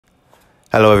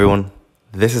Hello everyone,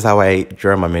 this is how I ate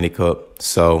during my mini cup,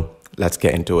 so let's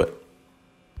get into it.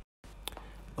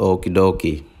 Okie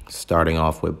dokie, starting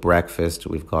off with breakfast,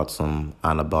 we've got some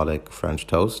anabolic French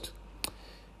toast.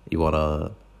 You want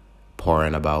to pour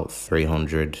in about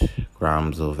 300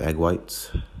 grams of egg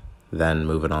whites, then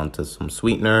moving on to some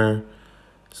sweetener,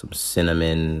 some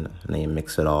cinnamon, and then you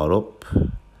mix it all up.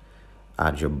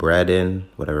 Add your bread in,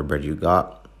 whatever bread you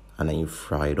got, and then you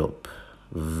fry it up.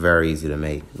 Very easy to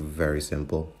make, very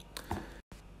simple.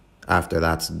 After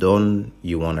that's done,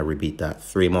 you want to repeat that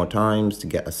 3 more times to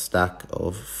get a stack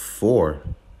of 4.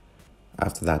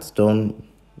 After that's done,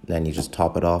 then you just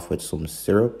top it off with some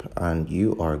syrup and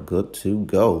you are good to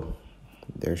go.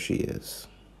 There she is.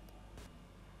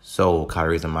 So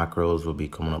calories and macros will be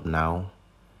coming up now.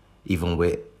 Even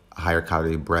with higher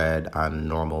calorie bread and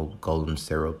normal golden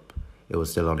syrup, it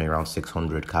was still only around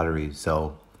 600 calories.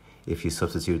 So if you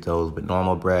substitute those with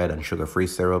normal bread and sugar-free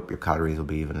syrup, your calories will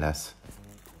be even less.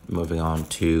 Moving on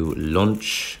to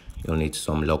lunch, you'll need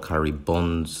some low-calorie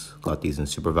buns. Got these in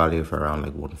Super Value for around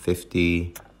like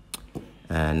 $1.50.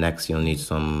 And next, you'll need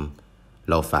some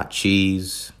low-fat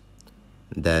cheese,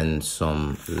 then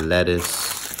some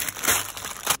lettuce,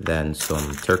 then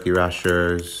some turkey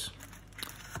rashers,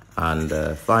 and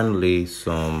finally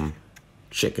some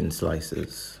chicken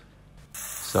slices.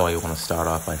 So you want to start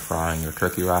off by frying your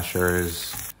turkey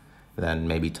rashers, then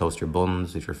maybe toast your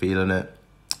buns if you're feeling it.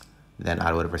 Then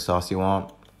add whatever sauce you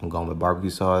want. I'm going with barbecue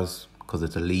sauce because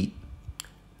it's elite.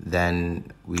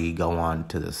 Then we go on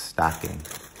to the stacking.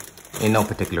 In no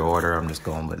particular order, I'm just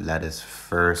going with lettuce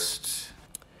first.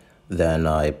 Then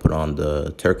I put on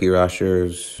the turkey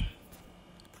rashers.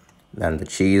 Then the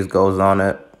cheese goes on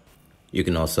it. You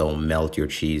can also melt your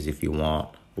cheese if you want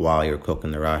while you're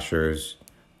cooking the rashers.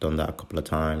 Done that a couple of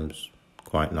times.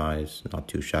 Quite nice, not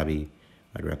too shabby.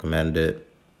 I'd recommend it.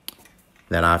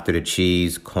 Then after the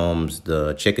cheese comes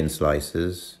the chicken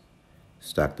slices.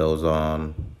 Stack those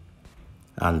on.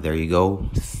 And there you go,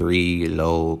 3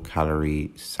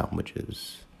 low-calorie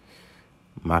sandwiches.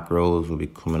 Macros will be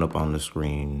coming up on the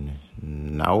screen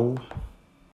now.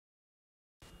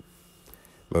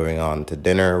 Moving on to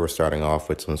dinner, we're starting off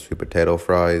with some sweet potato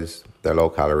fries. They're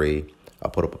low-calorie. I'll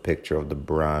put up a picture of the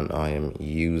brand I am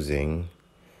using.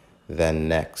 Then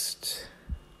next,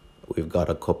 we've got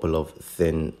a couple of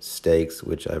thin steaks,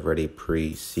 which I've already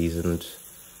pre-seasoned.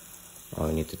 All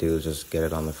you need to do is just get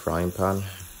it on the frying pan.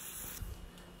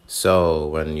 So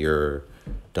when you're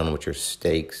done with your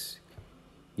steaks,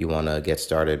 you want to get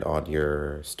started on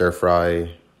your stir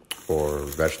fry or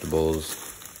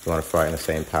vegetables. You want to fry it in the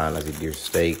same pan as you do your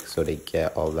steak so they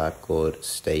get all that good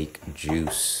steak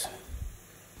juice.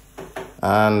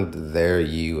 And there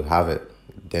you have it.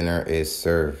 Dinner is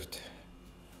served.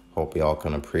 Hope you all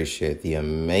can appreciate the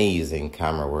amazing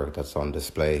camera work that's on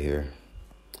display here.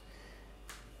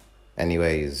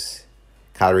 Anyways,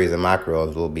 calories and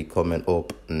macros will be coming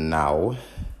up now.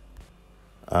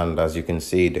 And as you can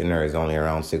see, dinner is only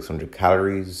around 600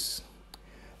 calories.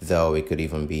 Though it could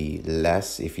even be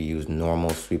less if you use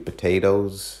normal sweet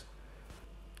potatoes.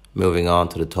 Moving on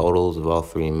to the totals of all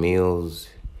 3 meals.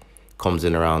 Comes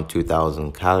in around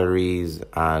 2,000 calories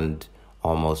and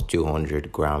almost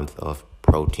 200 grams of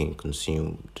protein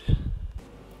consumed.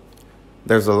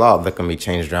 There's a lot that can be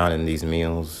changed around in these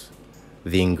meals.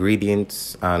 The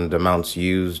ingredients and amounts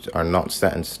used are not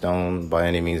set in stone by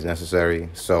any means necessary,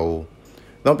 so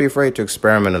don't be afraid to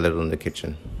experiment a little in the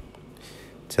kitchen.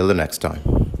 Till the next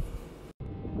time.